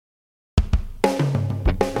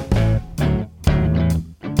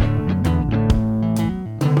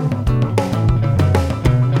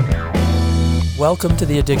Welcome to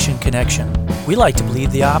the Addiction Connection. We like to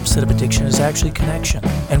believe the opposite of addiction is actually connection,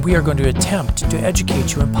 and we are going to attempt to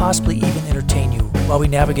educate you and possibly even entertain you while we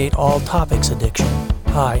navigate all topics addiction.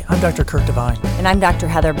 Hi, I'm Dr. Kurt Devine. And I'm Dr.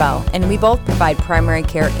 Heather Bell, and we both provide primary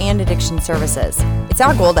care and addiction services. It's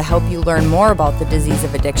our goal to help you learn more about the disease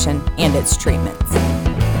of addiction and its treatments.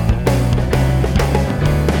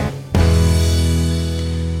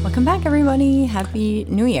 Welcome back, everybody. Happy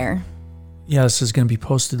New Year. Yeah, this is going to be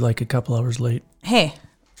posted like a couple hours late. Hey,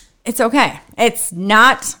 it's okay. It's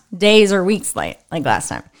not days or weeks late like last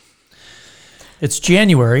time. It's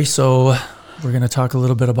January, so we're going to talk a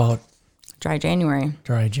little bit about Dry January.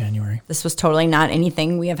 Dry January. This was totally not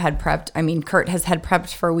anything we have had prepped. I mean, Kurt has had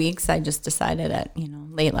prepped for weeks. I just decided at,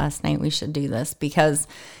 late last night we should do this because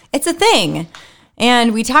it's a thing.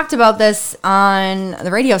 And we talked about this on the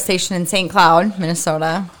radio station in St. Cloud,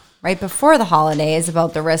 Minnesota, right before the holidays,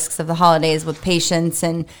 about the risks of the holidays with patients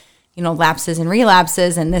and, lapses and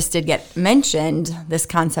relapses. And this did get mentioned, this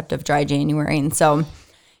concept of Dry January. And so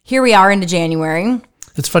here we are into January.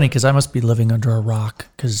 It's funny because I must be living under a rock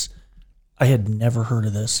because I had never heard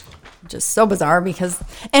of this. Just so bizarre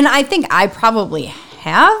and I think I probably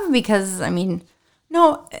have because,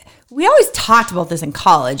 no, we always talked about this in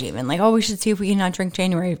college even. Like, we should see if we can not drink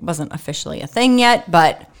January. It wasn't officially a thing yet,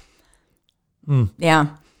 but yeah.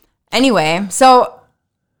 Anyway, so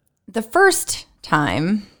the first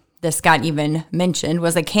time this got even mentioned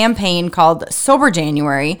was a campaign called Sober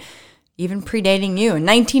January, even predating you, in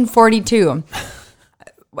 1942.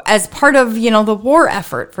 As part of, the war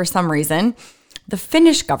effort for some reason, the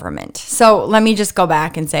Finnish government. So let me just go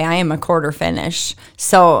back and say I am a quarter Finnish.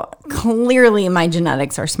 So clearly my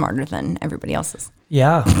genetics are smarter than everybody else's.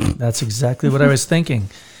 Yeah, that's exactly what I was thinking.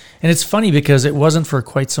 And it's funny because it wasn't for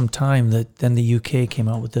quite some time that then the UK came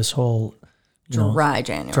out with this whole Dry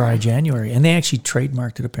January. Dry January. And they actually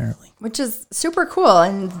trademarked it apparently. Which is super cool.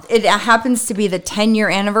 And it happens to be the 10-year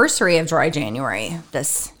anniversary of Dry January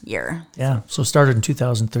this year. Yeah. So it started in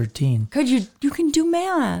 2013. You can do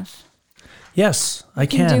math. Yes, I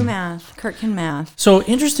can. You can do math. Kurt can math. So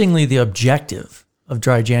interestingly, the objective of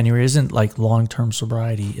Dry January isn't like long-term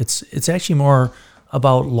sobriety. It's actually more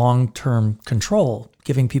about long-term control,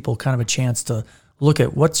 giving people kind of a chance to look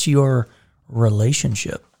at what's your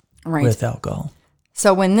relationship with alcohol.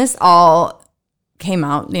 So when this all came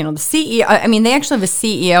out, the CEO, they actually have a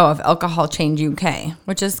CEO of Alcohol Change UK,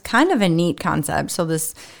 which is kind of a neat concept. So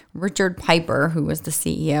this Richard Piper, who was the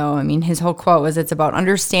CEO, his whole quote was, it's about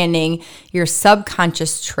understanding your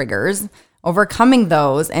subconscious triggers, overcoming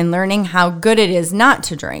those, and learning how good it is not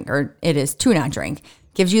to drink, or it is to not drink.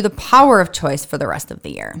 Gives you the power of choice for the rest of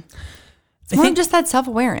the year. It's more just that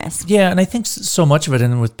self-awareness. Yeah, and I think so much of it,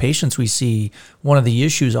 and with patients we see, one of the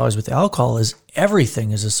issues always with alcohol is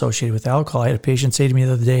everything is associated with alcohol. I had a patient say to me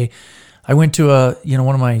the other day, I went to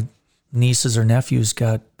one of my nieces or nephews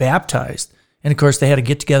got baptized, and of course they had a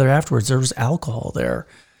get-together afterwards. There was alcohol there.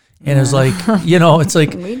 And it was like, it's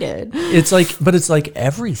like, we did. It's like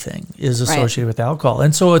everything is associated with alcohol.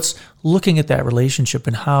 And so it's looking at that relationship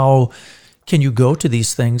and how can you go to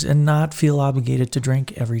these things and not feel obligated to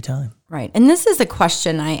drink every time? Right. And this is a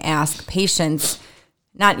question I ask patients,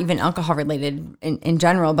 not even alcohol related in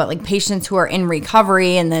general, but like patients who are in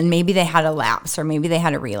recovery and then maybe they had a lapse or maybe they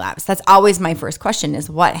had a relapse. That's always my first question is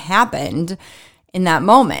what happened in that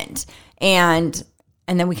moment? And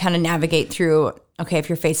then we kind of navigate through, okay, if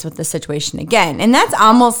you're faced with this situation again. And that's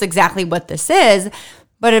almost exactly what this is.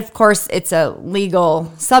 But of course, it's a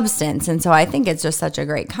legal substance. And so I think it's just such a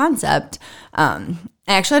great concept. I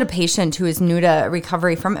actually had a patient who is new to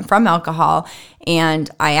recovery from alcohol. And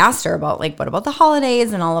I asked her about, what about the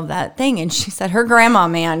holidays and all of that thing? And she said her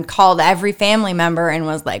grandma, called every family member and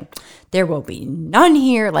was like, there will be none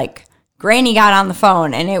here. Like, Granny got on the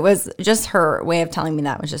phone. And it was just her way of telling me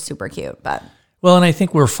that was just super cute. But well, and I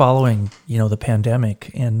think we're following, the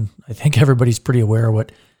pandemic. And I think everybody's pretty aware of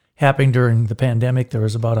what happened during the pandemic. There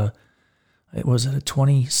was about a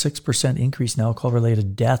 26% increase in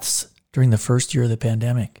alcohol-related deaths during the first year of the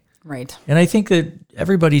pandemic. Right. And I think that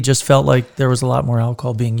everybody just felt like there was a lot more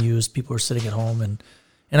alcohol being used. People were sitting at home, and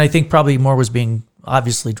I think probably more was being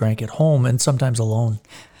obviously drank at home and sometimes alone.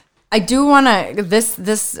 I do want to,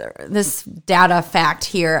 this data fact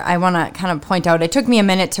here, I want to kind of point out, it took me a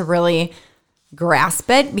minute to really grasp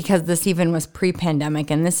it because this even was pre-pandemic,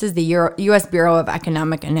 and this is the U.S. Bureau of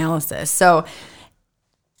Economic Analysis. So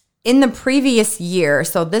in the previous year,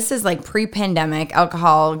 so this is like pre-pandemic,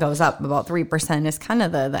 alcohol goes up about 3% is kind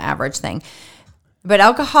of the average thing. But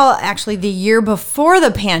alcohol, actually the year before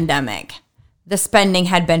the pandemic, the spending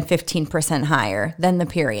had been 15% higher than the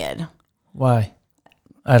period. Why?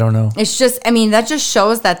 I don't know. It's just, I mean, that just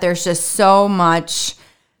shows that there's just so much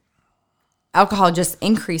alcohol just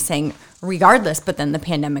increasing regardless. But then the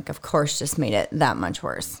pandemic, of course, just made it that much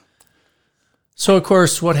worse. So, of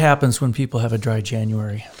course, what happens when people have a dry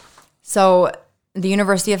January? So the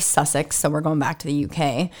University of Sussex, so we're going back to the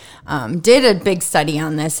UK, did a big study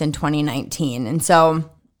on this in 2019. And so,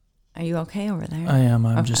 are you okay over there? I am.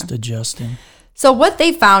 I'm just adjusting. So what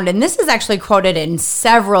they found, and this is actually quoted in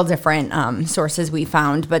several different sources we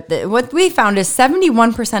found, but what we found is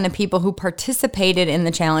 71% of people who participated in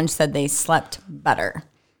the challenge said they slept better.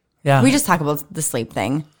 Yeah. We just talk about the sleep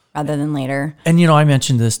thing rather than later. And, I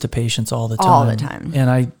mentioned this to patients all the time. All the time. And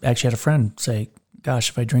I actually had a friend say, gosh,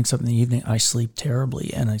 if I drink something in the evening, I sleep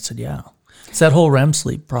terribly. And I said, yeah. It's that whole REM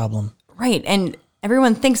sleep problem. Right. And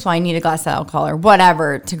everyone thinks, well, I need a glass of alcohol or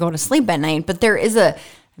whatever to go to sleep at night. But there is a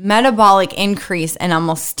metabolic increase and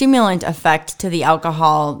almost stimulant effect to the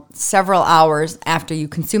alcohol several hours after you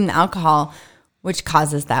consume the alcohol, which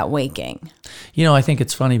causes that waking. I think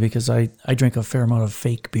it's funny because I drink a fair amount of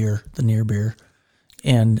fake beer, the near beer.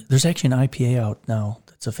 And there's actually an IPA out now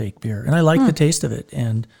that's a fake beer. And I like the taste of it.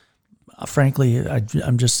 And frankly,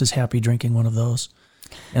 I'm just as happy drinking one of those.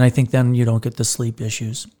 And I think then you don't get the sleep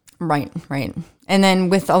issues. Right. And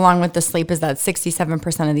then along with the sleep is that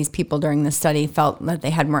 67% of these people during the study felt that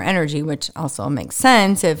they had more energy, which also makes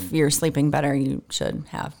sense. If you're sleeping better, you should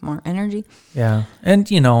have more energy. Yeah. And,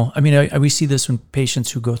 we see this in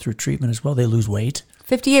patients who go through treatment as well. They lose weight.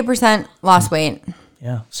 58% lost weight.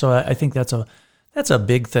 Yeah. So I think that's a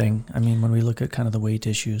big thing. I mean, when we look at kind of the weight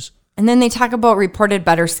issues. And then they talk about reported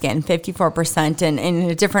better skin, 54%. And in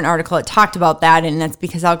a different article, it talked about that. And that's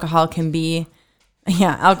because alcohol can be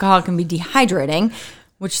dehydrating,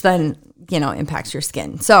 which then, impacts your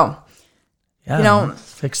skin. So,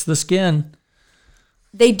 fix the skin.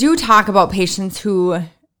 They do talk about patients who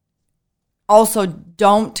also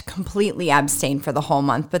don't completely abstain for the whole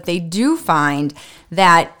month, but they do find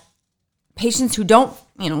that patients who don't,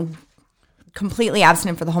 completely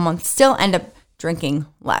abstinent for the whole month still end up drinking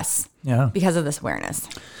less because of this awareness.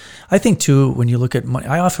 I think too, when you look at money,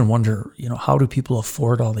 I often wonder, how do people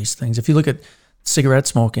afford all these things? If you look at cigarette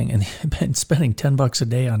smoking and been spending $10 a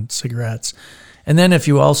day on cigarettes, and then if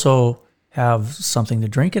you also have something to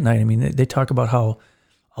drink at night, I mean, they talk about how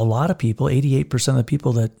a lot of people, 88% of the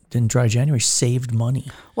people that didn't dry January saved money.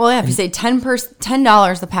 Well, if you say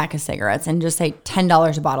 $10 a pack of cigarettes and just say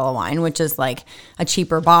 $10 a bottle of wine, which is like a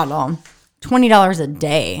cheaper bottle, $20 a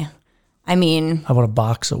day. I mean, how about a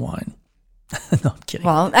box of wine? No, I'm kidding.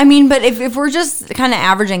 Well, I mean, but if we're just kind of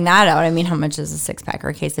averaging that out, I mean, how much is a 6-pack or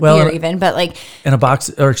a case of beer even? But and a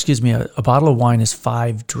bottle of wine is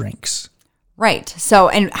 5 drinks. Right. So,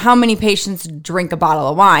 and how many patients drink a bottle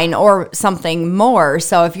of wine or something more?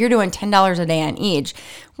 So if you're doing $10 a day on each,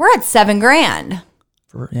 we're at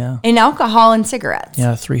 $7,000 in alcohol and cigarettes.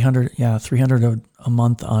 Yeah. $300 a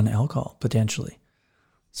month on alcohol potentially.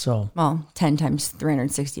 So, 10 times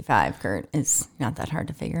 365, Kurt, is not that hard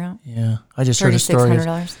to figure out. Yeah. I just heard a story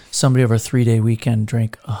of somebody over a 3-day weekend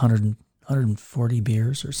drank 140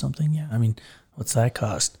 beers or something. Yeah. I mean, what's that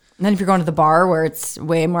cost? And then if you're going to the bar where it's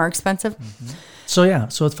way more expensive. Mm-hmm.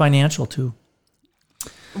 So it's financial too.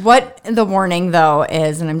 What the warning though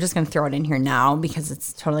is, and I'm just going to throw it in here now because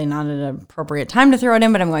it's totally not an appropriate time to throw it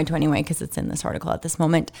in, but I'm going to anyway because it's in this article at this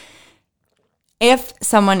moment. If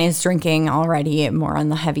someone is drinking already more on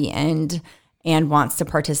the heavy end and wants to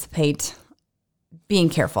participate, being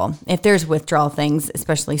careful. If there's withdrawal things,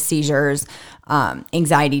 especially seizures,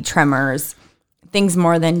 anxiety, tremors, things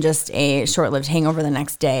more than just a short-lived hangover the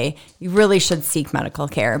next day, you really should seek medical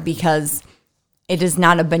care because it is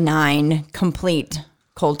not a benign, complete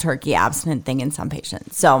cold turkey abstinent thing in some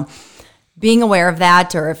patients. So being aware of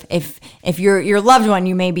that, or if your loved one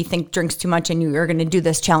you maybe think drinks too much and you're going to do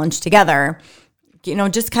this challenge together,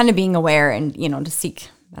 just kind of being aware and, to seek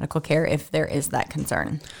medical care if there is that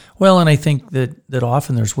concern. Well, and I think that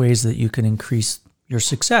often there's ways that you can increase your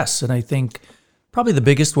success. And I think probably the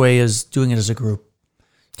biggest way is doing it as a group.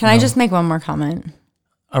 Can I just make one more comment?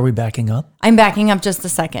 Are we backing up? I'm backing up just a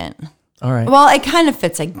second. All right. Well, it kind of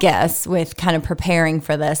fits, I guess, with kind of preparing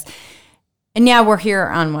for this. And yeah, we're here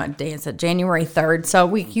on what day is it? January 3rd.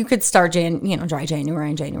 So you could start dry January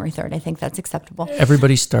on January 3rd. I think that's acceptable.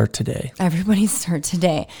 Everybody start today.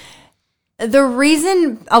 The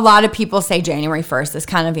reason a lot of people say January 1st is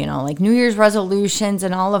kind of, like New Year's resolutions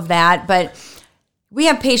and all of that. But we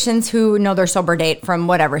have patients who know their sober date from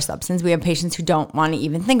whatever substance. We have patients who don't want to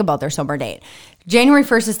even think about their sober date. January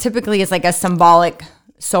 1st is typically like a symbolic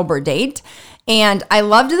sober date. And I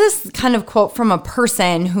loved this kind of quote from a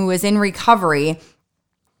person who is in recovery.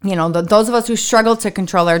 those of us who struggle to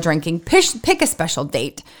control our drinking, pick a special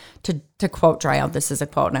date. To quote Dry Out, this is a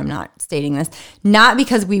quote and I'm not stating this, not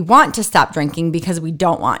because we want to stop drinking, because we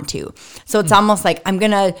don't want to. So it's almost like, I'm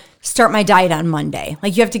going to start my diet on Monday.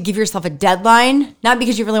 Like, you have to give yourself a deadline, not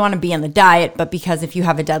because you really want to be on the diet, but because if you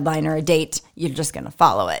have a deadline or a date, you're just going to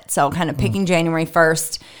follow it. So kind of picking January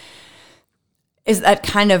 1st is that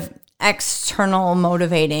kind of external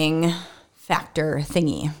motivating factor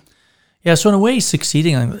thingy. Yeah. So in a way,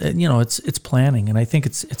 succeeding, it's planning. And I think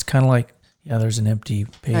it's kind of like, yeah, there's an empty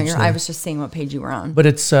page. No, I was just seeing what page you were on. But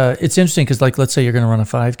it's interesting because, like, let's say you're going to run a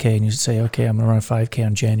 5K and you say, okay, I'm going to run a 5K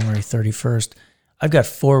on January 31st. I've got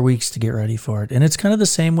 4 weeks to get ready for it. And it's kind of the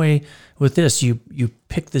same way with this. You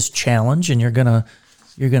pick this challenge and you're gonna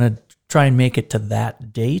try and make it to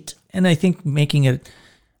that date. And I think making it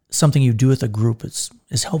something you do with a group is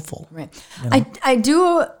helpful. Right. I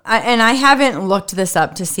do, and I haven't looked this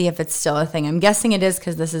up to see if it's still a thing. I'm guessing it is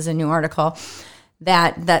because this is a new article.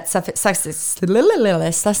 That Sussex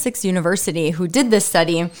University, who did this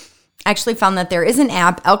study, actually found that there is an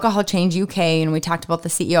app, Alcohol Change UK, and we talked about the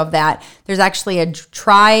CEO of that. There's actually a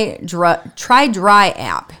Try Dry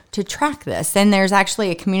app to track this, and there's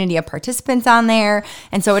actually a community of participants on there.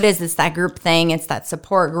 And so it's that group thing, it's that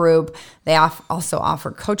support group. They also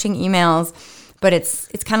offer coaching emails, but it's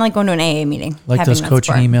kind of like going to an AA meeting. Like those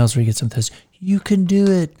coaching emails where you get something that says, you can do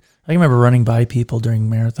it. I remember running by people during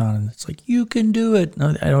marathon, and it's like, you can do it.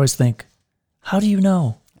 No, I always think, how do you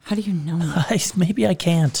know? How do you know? Maybe I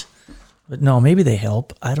can't. But no, maybe they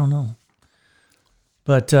help. I don't know.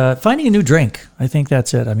 But finding a new drink, I think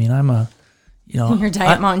that's it. I mean, Your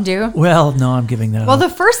Diet Mountain Dew? Well, no, I'm giving that up. The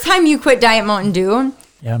first time you quit Diet Mountain Dew.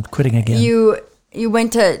 Yeah, I'm quitting again. You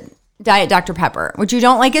went to Diet Dr. Pepper, which you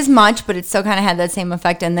don't like as much, but it still kind of had that same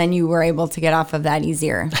effect. And then you were able to get off of that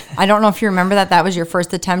easier. I don't know if you remember that. That was your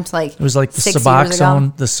first attempt, like, it was like the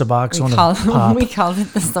Suboxone. The Suboxone of pop. We called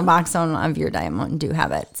it the Suboxone of your Diet Mountain Dew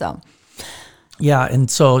habit. So, yeah. And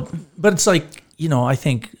so, but it's like, I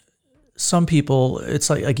think some people, it's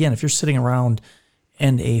like, again, if you're sitting around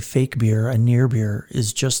and a fake beer, a near beer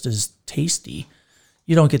is just as tasty,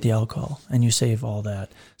 you don't get the alcohol and you save all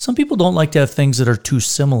that. Some people don't like to have things that are too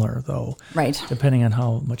similar, though. Right. Depending on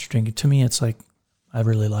how much you're drinking. To me, it's like, I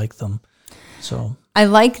really like them. So I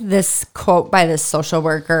like this quote by this social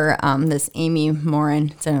worker, this Amy Morin.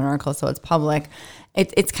 It's in an article, so it's public.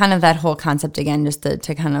 It's kind of that whole concept again, just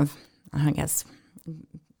to kind of, I guess,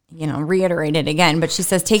 reiterate it again. But she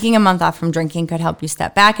says, taking a month off from drinking could help you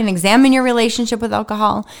step back and examine your relationship with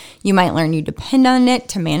alcohol. You might learn you depend on it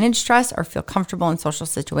to manage stress or feel comfortable in social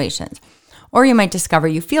situations. Or you might discover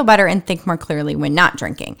you feel better and think more clearly when not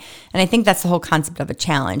drinking. And I think that's the whole concept of a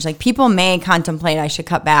challenge. Like, people may contemplate, I should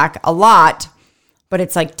cut back a lot, but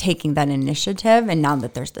it's like taking that initiative. And now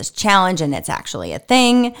that there's this challenge and it's actually a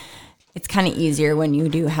thing, it's kind of easier when you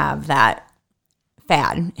do have that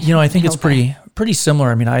fad. I think it's pretty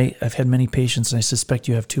similar. I mean, I've had many patients, and I suspect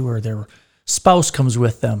you have too, where their spouse comes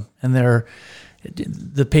with them, and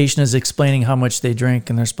the patient is explaining how much they drink,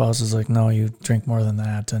 and their spouse is like, no, you drink more than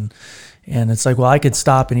that. And it's like, well, I could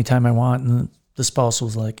stop anytime I want. And the spouse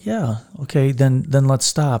was like, yeah, okay, then let's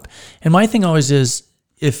stop. And my thing always is,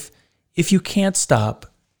 if you can't stop,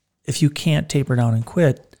 if you can't taper down and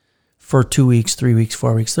quit for 2 weeks, 3 weeks,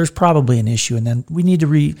 4 weeks, there's probably an issue. And then we need to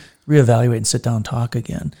reevaluate and sit down and talk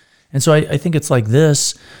again. And so I think it's like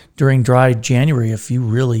this during dry January. If you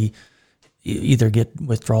really either get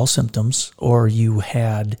withdrawal symptoms or you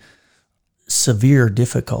had severe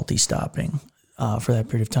difficulty stopping for that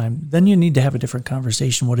period of time, then you need to have a different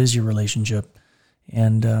conversation. What is your relationship,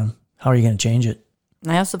 and how are you going to change it?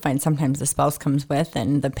 I also find sometimes the spouse comes with,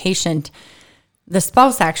 and the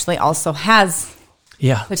spouse actually also has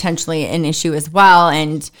potentially an issue as well.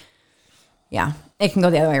 And it can go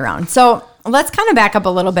the other way around. So let's kind of back up a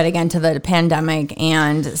little bit again to the pandemic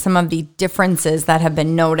and some of the differences that have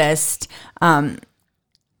been noticed in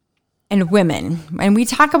women. And we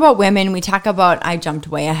talk about women, I jumped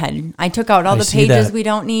way ahead. I took out all the pages we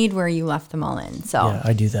don't need where you left them all in. So yeah,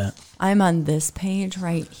 I do that. I'm on this page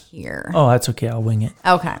right here. Oh, that's okay. I'll wing it.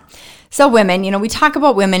 Okay. So women, we talk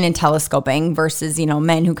about women in telescoping versus,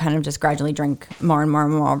 men who kind of just gradually drink more and more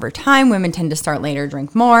and more over time. Women tend to start later,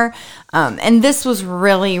 drink more. And this was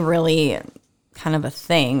really, really kind of a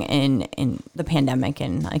thing in the pandemic.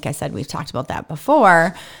 And like I said, we've talked about that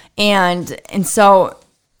before. And so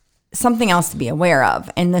something else to be aware of,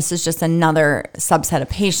 and this is just another subset of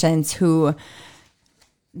patients who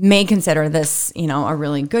may consider this, a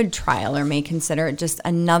really good trial, or may consider it just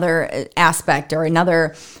another aspect or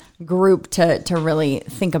another group to really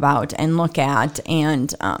think about and look at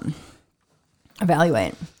and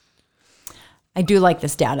evaluate. I do like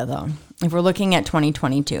this data though. If we're looking at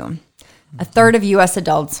 2022, a third of U.S.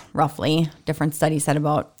 adults, roughly, different studies said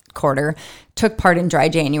about a quarter, took part in Dry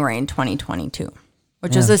January in 2022,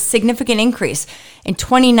 which is a significant increase. In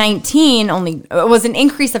 2019, it was an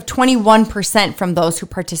increase of 21% from those who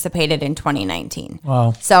participated in 2019.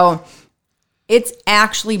 Wow. So it's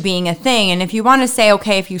actually being a thing. And if you want to say,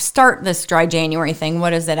 okay, if you start this Dry January thing,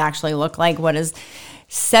 what does it actually look like? What is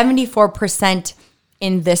 74%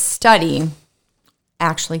 in this study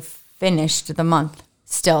actually finished the month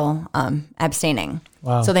still abstaining.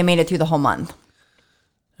 Wow. So they made it through the whole month.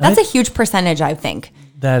 That's a huge percentage, I think.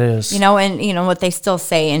 That is. And what they still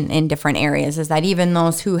say in different areas is that even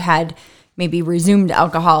those who had maybe resumed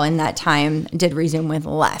alcohol in that time did resume with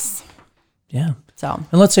less. Yeah. So.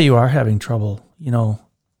 And let's say you are having trouble,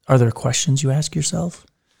 are there questions you ask yourself?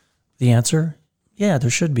 The answer? Yeah, there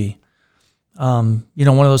should be. One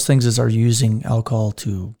of those things is, are you using alcohol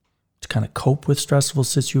to kind of cope with stressful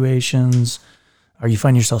situations? Are you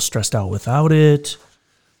finding yourself stressed out without it?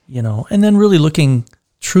 And then really looking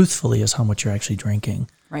truthfully as how much you're actually drinking.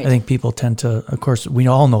 Right. I think people tend to, of course, we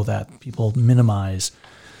all know that people minimize.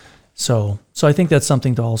 So I think that's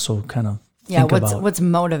something to also kind of think about. What's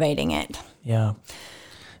motivating it? Yeah.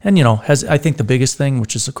 And, I think the biggest thing,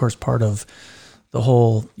 which is of course part of the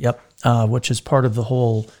whole, which is part of the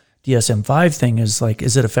whole DSM-5 thing is like,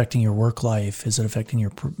 is it affecting your work life? Is it affecting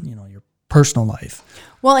your personal life?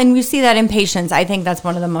 Well, and you see that in patients. I think that's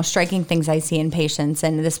one of the most striking things I see in patients.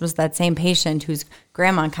 And this was that same patient whose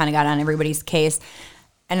grandma kind of got on everybody's case.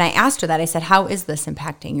 And I asked her that. I said, how is this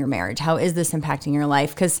impacting your marriage? How is this impacting your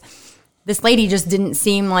life? Because this lady just didn't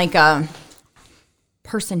seem like a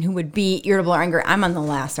person who would be irritable or angry. I'm on the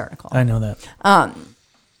last article. I know that.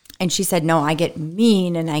 And she said, no, I get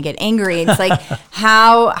mean and I get angry. It's like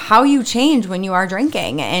how you change when you are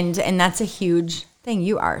drinking. And that's a huge thing.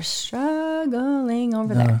 You are struggling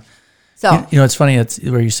over there. So it's funny. It's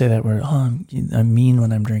where you say that word. Oh, I'm mean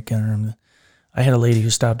when I'm drinking. I had a lady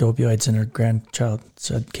who stopped opioids, and her grandchild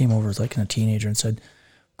came over as like a teenager and said,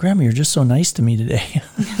 "Grandma, you're just so nice to me today."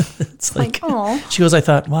 It's like, oh. She goes, I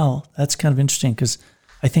thought, wow, that's kind of interesting because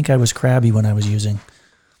I think I was crabby when I was using,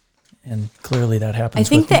 and clearly that happens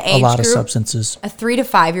with a lot of substances. A 3 to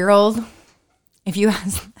 5 year old, if you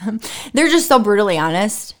ask them, they're just so brutally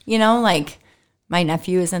honest. Like my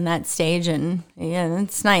nephew is in that stage, and yeah,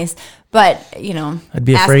 it's nice. But I'd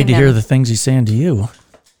be afraid to hear the things he's saying to you.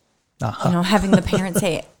 Having the parents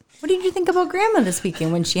say, "What did you think about Grandma this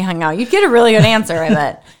weekend when she hung out?" You'd get a really good answer, I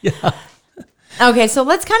bet. Yeah. Okay, so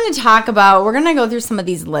let's kind of talk about. We're gonna go through some of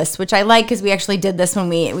these lists, which I like because we actually did this when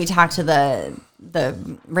we talked to the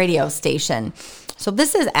radio station. So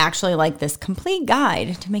this is actually like this complete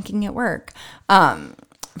guide to making it work. This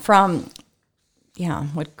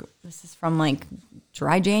is from like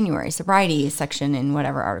Dry January sobriety section in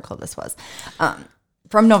whatever article this was.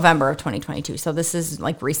 From November of 2022. So this is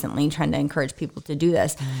like recently, trying to encourage people to do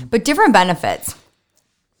this. But different benefits.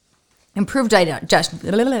 Improved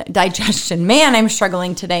digestion. Man, I'm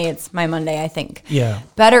struggling today. It's my Monday, I think. Yeah.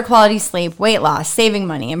 Better quality sleep, weight loss, saving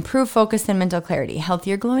money, improved focus and mental clarity,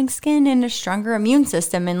 healthier glowing skin, and a stronger immune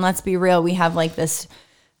system. And let's be real, we have like this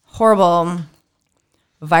horrible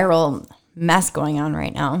viral mess going on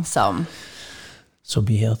right now. So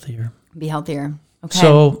be healthier. Be healthier. Okay.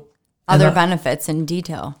 So other benefits in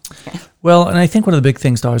detail. Okay. Well, and I think one of the big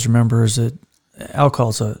things to always remember is that alcohol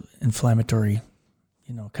is an inflammatory,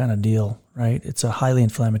 kind of deal, right? It's a highly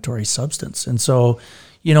inflammatory substance. And so,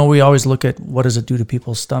 we always look at what does it do to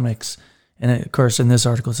people's stomachs. And of course, in this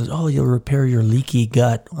article it says, oh, you'll repair your leaky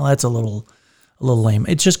gut. Well, that's a little lame.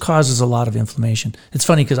 It just causes a lot of inflammation. It's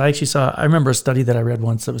funny because I remember a study that I read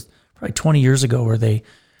once that was probably 20 years ago where they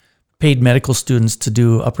paid medical students to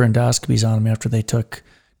do upper endoscopies on them after they took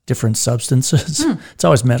different substances. It's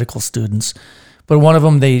always medical students. But one of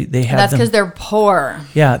them, they had That's because they're poor.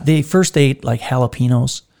 Yeah, they first ate like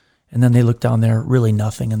jalapenos, and then they looked down there, really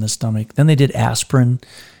nothing in the stomach. Then they did aspirin,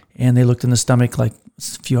 and they looked in the stomach like a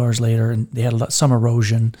few hours later, and they had some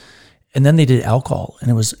erosion. And then they did alcohol,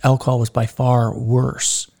 and alcohol was by far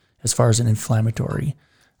worse as far as an inflammatory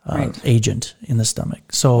agent in the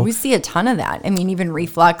stomach. So we see a ton of that. I mean, even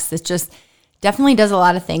reflux, it just definitely does a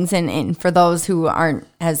lot of things. And for those who aren't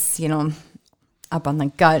as, up on the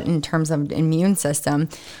gut in terms of immune system,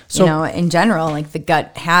 in general, like the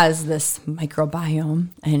gut has this microbiome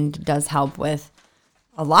and does help with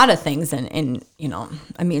a lot of things in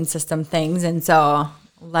immune system things. And so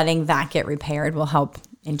letting that get repaired will help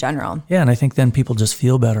in general. Yeah. And I think then people just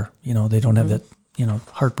feel better. They don't have that,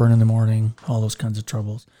 heartburn in the morning, all those kinds of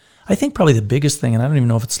troubles. I think probably the biggest thing, and I don't even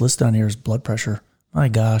know if it's listed on here, is blood pressure. My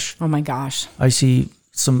gosh. Oh my gosh. I see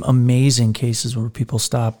some amazing cases where people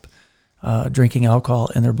stop drinking alcohol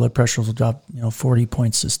and their blood pressures will drop, 40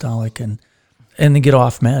 points systolic and they get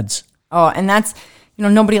off meds. Oh, and that's,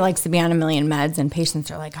 nobody likes to be on a million meds, and patients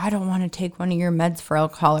are like, I don't want to take one of your meds for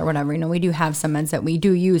alcohol or whatever. We do have some meds that we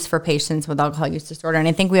do use for patients with alcohol use disorder. And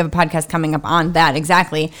I think we have a podcast coming up on that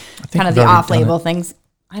exactly, kind of the off-label things.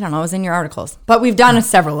 I don't know, it was in your articles. But we've done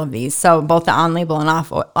several of these. So both the on-label and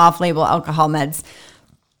off-label alcohol meds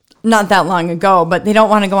not that long ago, but they don't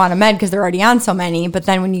want to go on a med because they're already on so many. But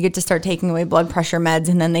then when you get to start taking away blood pressure meds,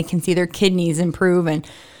 and then they can see their kidneys improve, and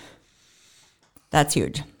that's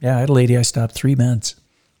huge. Yeah, I had a lady, I stopped 3 meds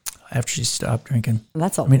after she stopped drinking.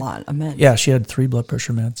 That's a lot of meds. Yeah, she had 3 blood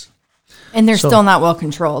pressure meds. And they're still not well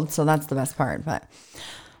controlled, so that's the best part. But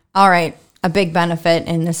all right, a big benefit,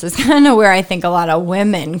 and this is kind of where I think a lot of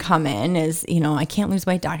women come in is, I can't lose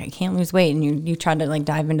weight, doc, I can't lose weight. And you try to like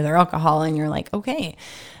dive into their alcohol, and you're like, okay.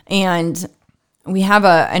 And we have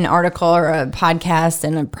an article or a podcast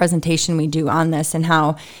and a presentation we do on this, and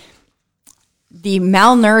how the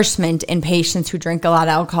malnourishment in patients who drink a lot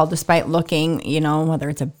of alcohol, despite looking, whether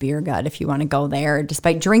it's a beer gut, if you want to go there,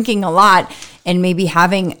 despite drinking a lot and maybe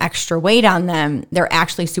having extra weight on them, they're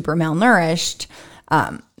actually super malnourished.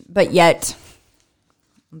 But yet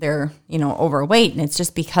they're, overweight. And it's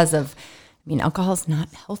just because of, alcohol is not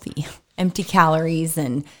healthy, empty calories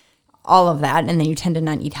and all of that. And then you tend to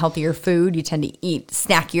not eat healthier food. You tend to eat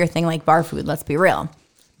snackier thing like bar food. Let's be real.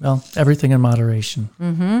 Well, everything in moderation.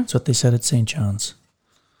 Mm-hmm. That's what they said at St. John's.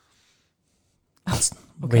 That's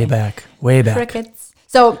way back. Crickets.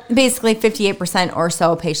 So basically 58% or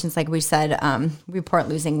so patients, like we said, report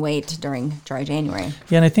losing weight during dry January.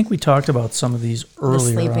 Yeah, and I think we talked about some of these earlier.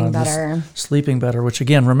 Sleeping better, which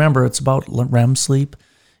again, remember, it's about REM sleep.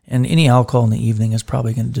 And any alcohol in the evening is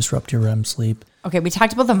probably going to disrupt your REM sleep. Okay, we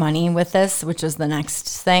talked about the money with this, which is the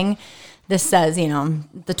next thing. This says, the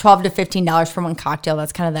 $12 to $15 for one cocktail.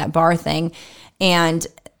 That's kind of that bar thing. And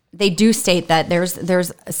they do state that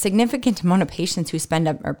there's a significant amount of patients who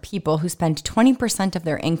people who spend 20% of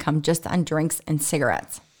their income just on drinks and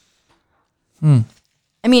cigarettes. I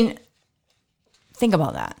mean, think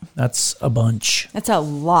about that. That's a bunch. That's a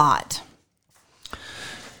lot.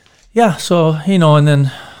 Yeah. So, and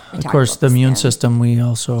then, of course, the immune system, we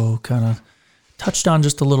also kind of touched on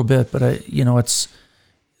just a little bit, but, it's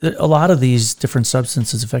a lot of these different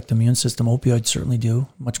substances affect the immune system. Opioids certainly do,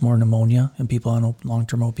 much more pneumonia in people on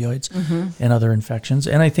long-term opioids and other infections.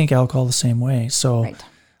 And I think alcohol the same way. So,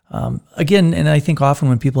 again, and I think often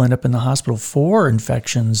when people end up in the hospital for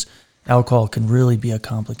infections, alcohol can really be a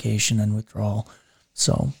complication and withdrawal.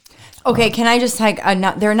 So, okay, can I just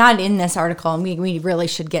they're not in this article, and we really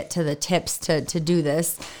should get to the tips to do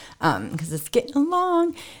this because it's getting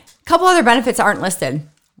long. A couple other benefits aren't listed.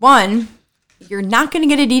 One, you're not going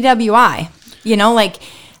to get a DWI. Like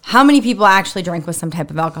how many people actually drink with some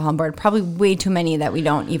type of alcohol on board? Probably way too many that we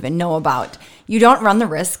don't even know about. You don't run the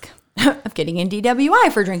risk of getting a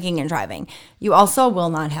DWI for drinking and driving. You also will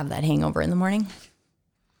not have that hangover in the morning.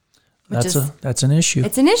 That's an issue.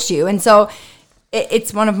 It's an issue. And so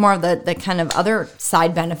it's one of more of the kind of other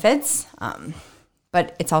side benefits,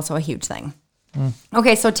 but it's also a huge thing.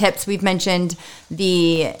 Okay, so tips. We've mentioned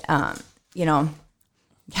the,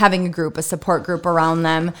 having a support group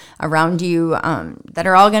around you that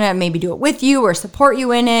are all going to maybe do it with you or support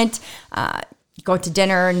you in it. Go to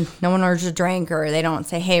dinner and no one orders a drink, or they don't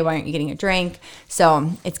say, hey, why aren't you getting a drink?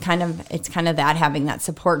 So it's kind of that, having that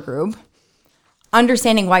support group.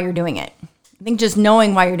 Understanding why you're doing it. I think just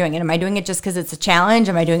knowing why you're doing it. Am I doing it just because it's a challenge?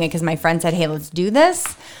 Am I doing it because my friend said, hey, let's do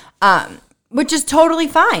this? Which is totally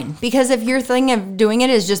fine, because if your thing of doing it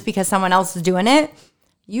is just because someone else is doing it,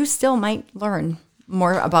 you still might learn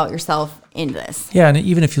more about yourself in this. Yeah, and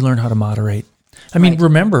even if you learn how to moderate. I mean,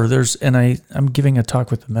 remember, I'm giving a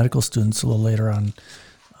talk with the medical students a little later on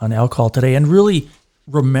alcohol today, and really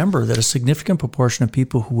remember that a significant proportion of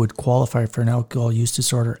people who would qualify for an alcohol use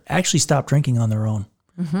disorder actually stop drinking on their own.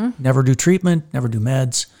 Never do treatment, never do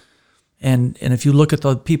meds. And if you look at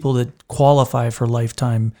the people that qualify for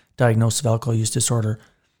lifetime diagnosis of alcohol use disorder,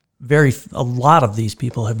 a lot of these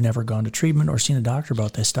people have never gone to treatment or seen a doctor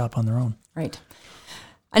about they stop on their own. Right.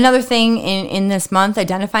 Another thing in this month,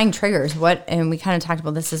 identifying triggers. And we kind of talked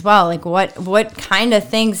about this as well. Like what kind of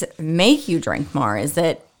things make you drink more? Is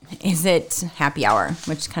it happy hour,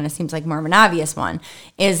 which kind of seems like more of an obvious one?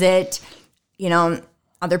 Is it,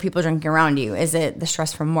 other people drinking around you? Is it the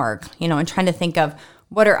stress from work? And trying to think of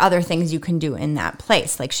what are other things you can do in that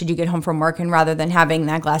place? Like, should you get home from work and rather than having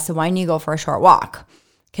that glass of wine, you go for a short walk?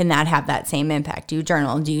 Can that have that same impact? Do you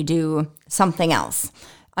journal? Do you do something else?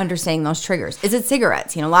 understanding those triggers. Is it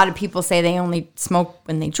cigarettes? A lot of people say they only smoke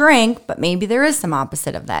when they drink, but maybe there is some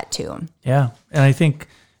opposite of that too. Yeah. And I think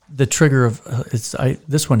the trigger of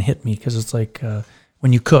this one hit me because it's like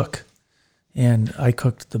when you cook, and I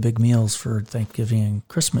cooked the big meals for Thanksgiving and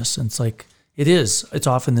Christmas. And it's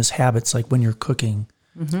often this habit. It's like when you're cooking,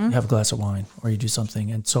 you have a glass of wine or you do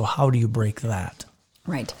something. And so how do you break that?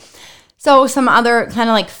 Right. So some other kind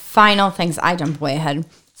of like final things, I jumped way ahead.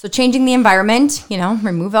 So changing the environment,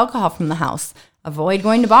 remove alcohol from the house, avoid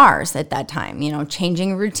going to bars at that time,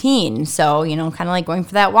 changing routine. So, kind of like going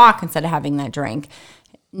for that walk instead of having that drink.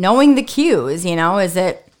 Knowing the cues, is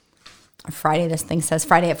it Friday, this thing says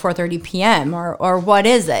Friday at 4:30 p.m. or what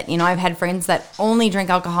is it? I've had friends that only drink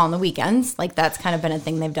alcohol on the weekends. Like that's kind of been a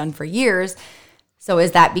thing they've done for years. So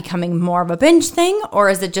is that becoming more of a binge thing, or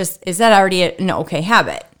is that already an okay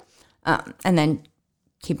habit? And then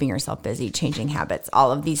keeping yourself busy, changing habits,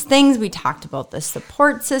 all of these things. We talked about the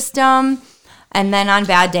support system. And then on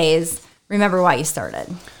bad days, remember why you started.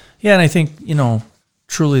 Yeah, and I think,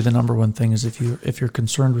 truly the number one thing is if you're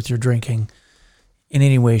concerned with your drinking in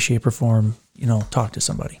any way, shape, or form, talk to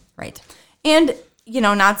somebody. Right. And,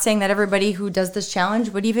 not saying that everybody who does this challenge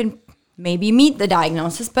would even maybe meet the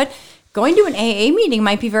diagnosis, but going to an AA meeting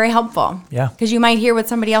might be very helpful. Yeah. Because you might hear what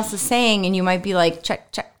somebody else is saying and you might be like,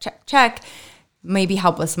 check, check, check, check. Maybe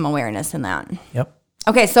help with some awareness in that. Yep.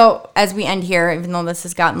 Okay, so as we end here, even though this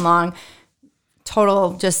has gotten long,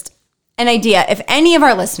 total just an idea. If any of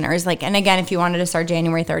our listeners, and again, if you wanted to start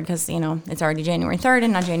January 3rd, because, it's already January 3rd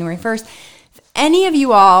and not January 1st, if any of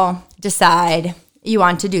you all decide you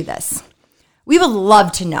want to do this, we would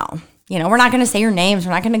love to know. We're not going to say your names.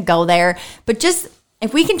 We're not going to go there. But just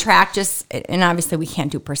if we can track and obviously we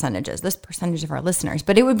can't do percentages, this percentage of our listeners,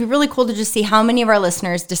 but it would be really cool to just see how many of our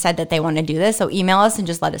listeners decide that they want to do this. So email us and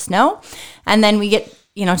just let us know. And then we get,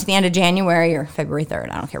 to the end of January or February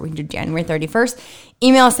 3rd, I don't care, we can do January 31st.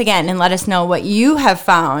 Email us again and let us know what you have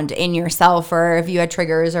found in yourself, or if you had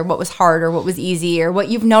triggers, or what was hard or what was easy, or what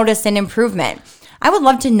you've noticed in improvement. I would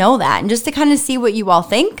love to know that, and just to kind of see what you all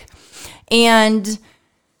think. And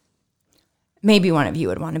maybe one of you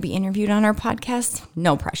would want to be interviewed on our podcast.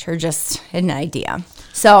 No pressure, just an idea.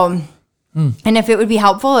 So, and if it would be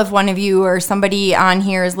helpful if one of you or somebody on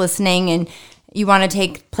here is listening and you want to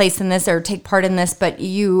take place in this or take part in this, but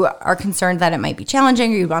you are concerned that it might be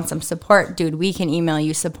challenging or you want some support, dude, we can email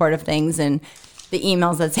you supportive things, and the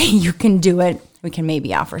emails that say you can do it, we can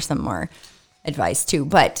maybe offer some more advice too.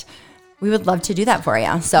 But we would love to do that for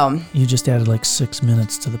you. So you just added 6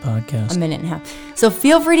 minutes to the podcast. A minute and a half. So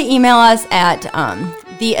feel free to email us at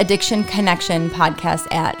the Addiction Connection Podcast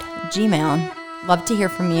at Gmail. Love to hear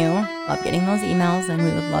from you. Love getting those emails, and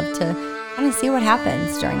we would love to kind of see what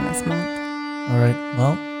happens during this month. All right.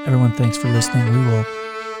 Well, everyone, thanks for listening. We will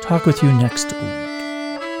talk with you next week.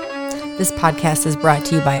 This podcast is brought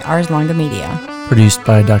to you by Ars Longa Media. Produced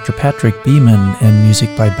by Dr. Patrick Beeman and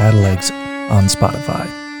music by Battle Eggs on Spotify.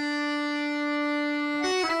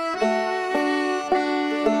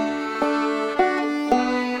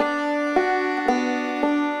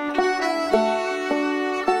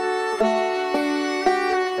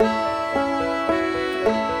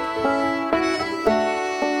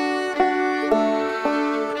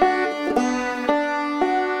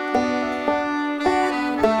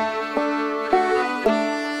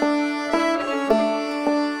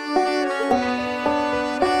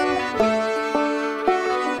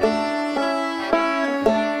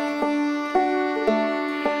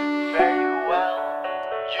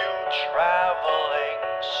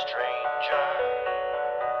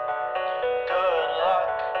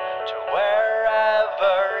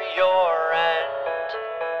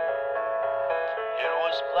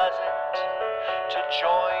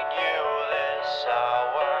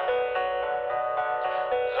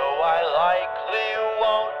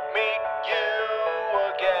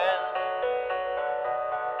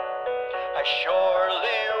 I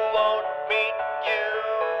surely won't meet you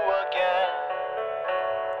again.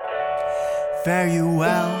 Fare you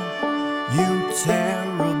well, you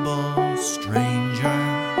terrible stranger.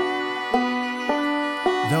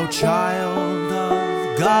 Though child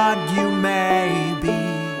of God you may be,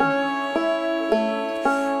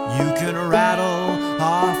 you can rattle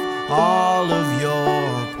off all of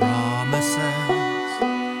your promises,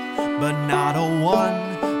 but not a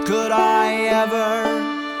one could I ever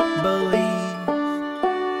believe.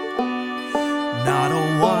 Not a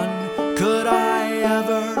one could I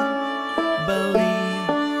ever believe.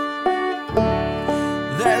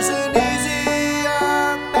 There's an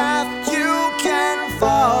easier path you can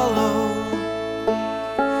follow.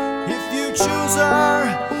 If you choose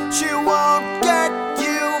her, she won't get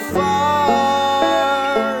you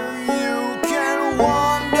far.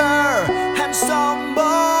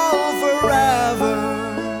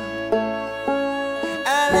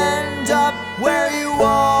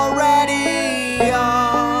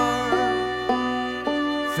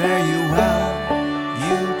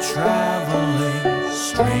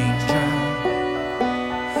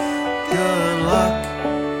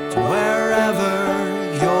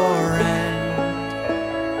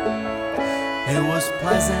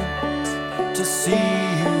 pleasant to see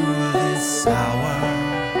you this hour.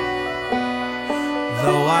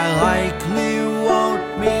 Though I likely won't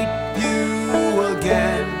meet you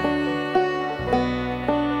again,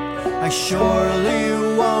 I surely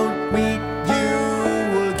won't meet you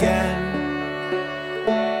again.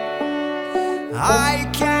 I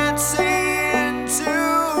can't see into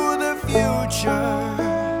the future,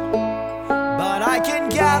 but I can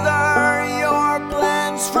gather your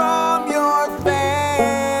plans from your face.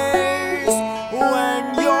 When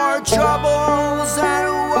your troubles and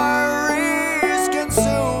worries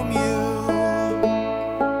consume you,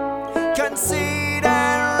 concede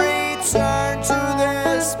and return to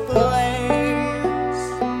this place.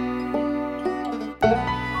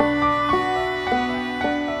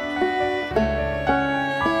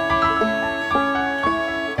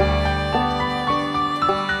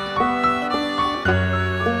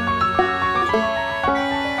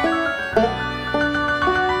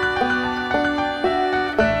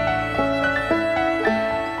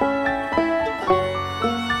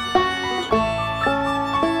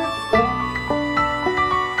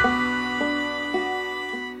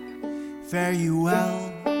 Fare you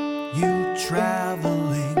well, you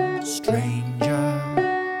traveling stranger.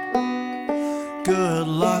 Good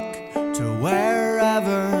luck to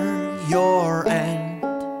wherever your end.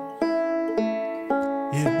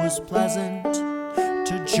 It was pleasant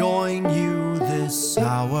to join you this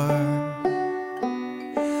hour,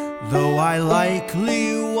 though I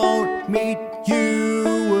likely won't meet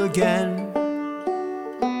you again.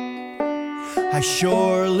 I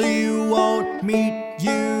surely won't meet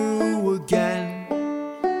you